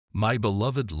My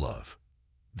beloved love.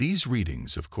 These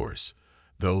readings, of course,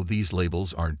 though these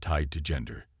labels aren't tied to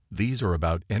gender, these are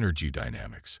about energy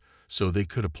dynamics, so they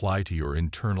could apply to your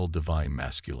internal divine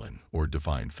masculine or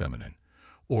divine feminine,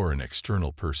 or an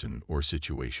external person or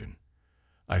situation.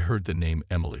 I heard the name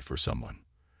Emily for someone.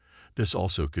 This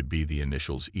also could be the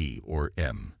initials E or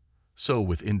M. So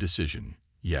with indecision,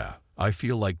 yeah, I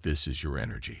feel like this is your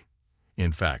energy.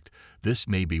 In fact, this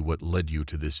may be what led you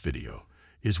to this video,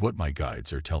 is what my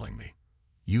guides are telling me.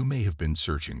 You may have been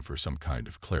searching for some kind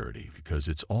of clarity because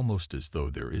it's almost as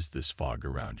though there is this fog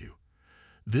around you.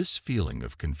 This feeling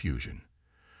of confusion.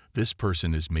 This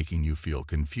person is making you feel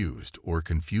confused or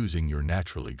confusing your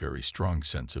naturally very strong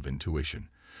sense of intuition.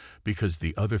 Because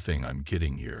the other thing I'm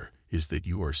getting here is that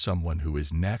you are someone who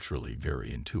is naturally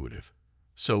very intuitive.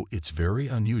 So it's very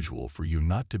unusual for you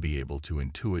not to be able to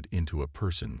intuit into a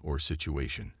person or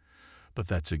situation. But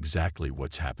that's exactly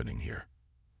what's happening here.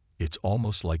 It's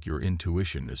almost like your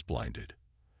intuition is blinded.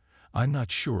 I'm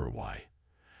not sure why.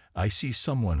 I see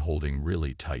someone holding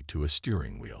really tight to a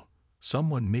steering wheel.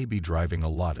 Someone may be driving a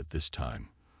lot at this time,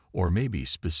 or maybe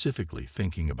specifically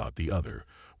thinking about the other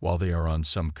while they are on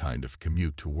some kind of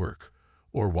commute to work,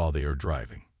 or while they are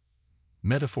driving.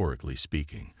 Metaphorically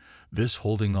speaking, this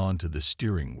holding on to the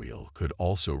steering wheel could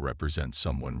also represent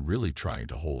someone really trying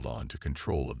to hold on to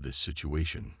control of this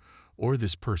situation, or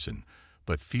this person,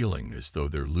 but feeling as though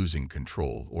they're losing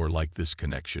control or like this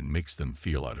connection makes them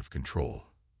feel out of control.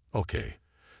 Okay,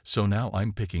 so now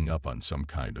I'm picking up on some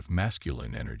kind of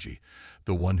masculine energy,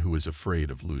 the one who is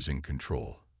afraid of losing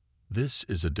control. This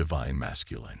is a divine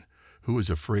masculine, who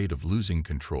is afraid of losing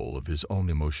control of his own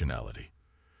emotionality.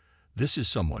 This is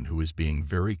someone who is being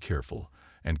very careful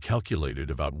and calculated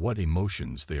about what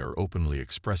emotions they are openly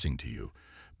expressing to you,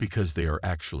 because they are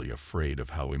actually afraid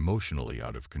of how emotionally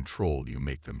out of control you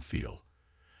make them feel.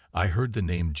 I heard the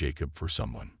name Jacob for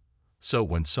someone. So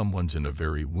when someone's in a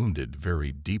very wounded,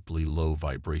 very deeply low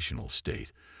vibrational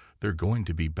state, they're going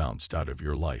to be bounced out of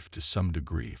your life to some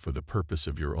degree for the purpose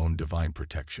of your own divine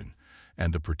protection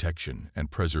and the protection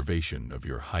and preservation of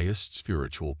your highest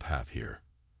spiritual path here.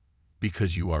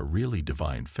 Because you are really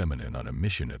divine feminine on a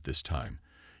mission at this time,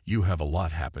 you have a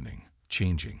lot happening,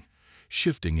 changing,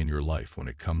 shifting in your life when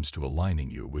it comes to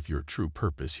aligning you with your true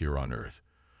purpose here on earth.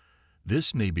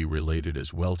 This may be related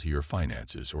as well to your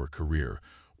finances or career,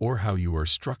 or how you are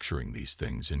structuring these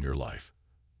things in your life.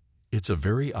 It's a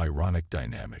very ironic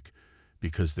dynamic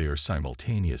because they are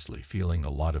simultaneously feeling a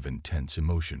lot of intense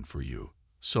emotion for you,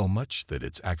 so much that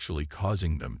it's actually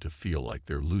causing them to feel like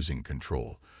they're losing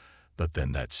control. But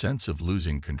then that sense of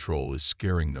losing control is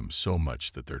scaring them so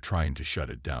much that they're trying to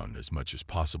shut it down as much as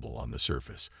possible on the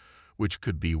surface, which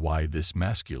could be why this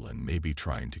masculine may be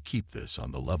trying to keep this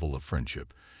on the level of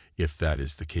friendship, if that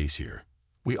is the case here.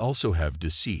 We also have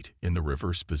deceit in the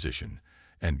reverse position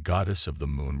and goddess of the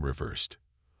moon reversed.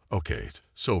 Okay,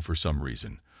 so for some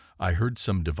reason, I heard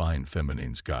some divine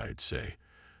feminine's guides say,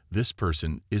 this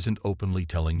person isn't openly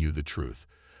telling you the truth,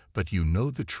 but you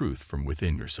know the truth from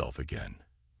within yourself again.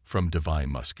 From divine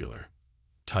muscular.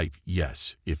 Type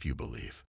yes if you believe.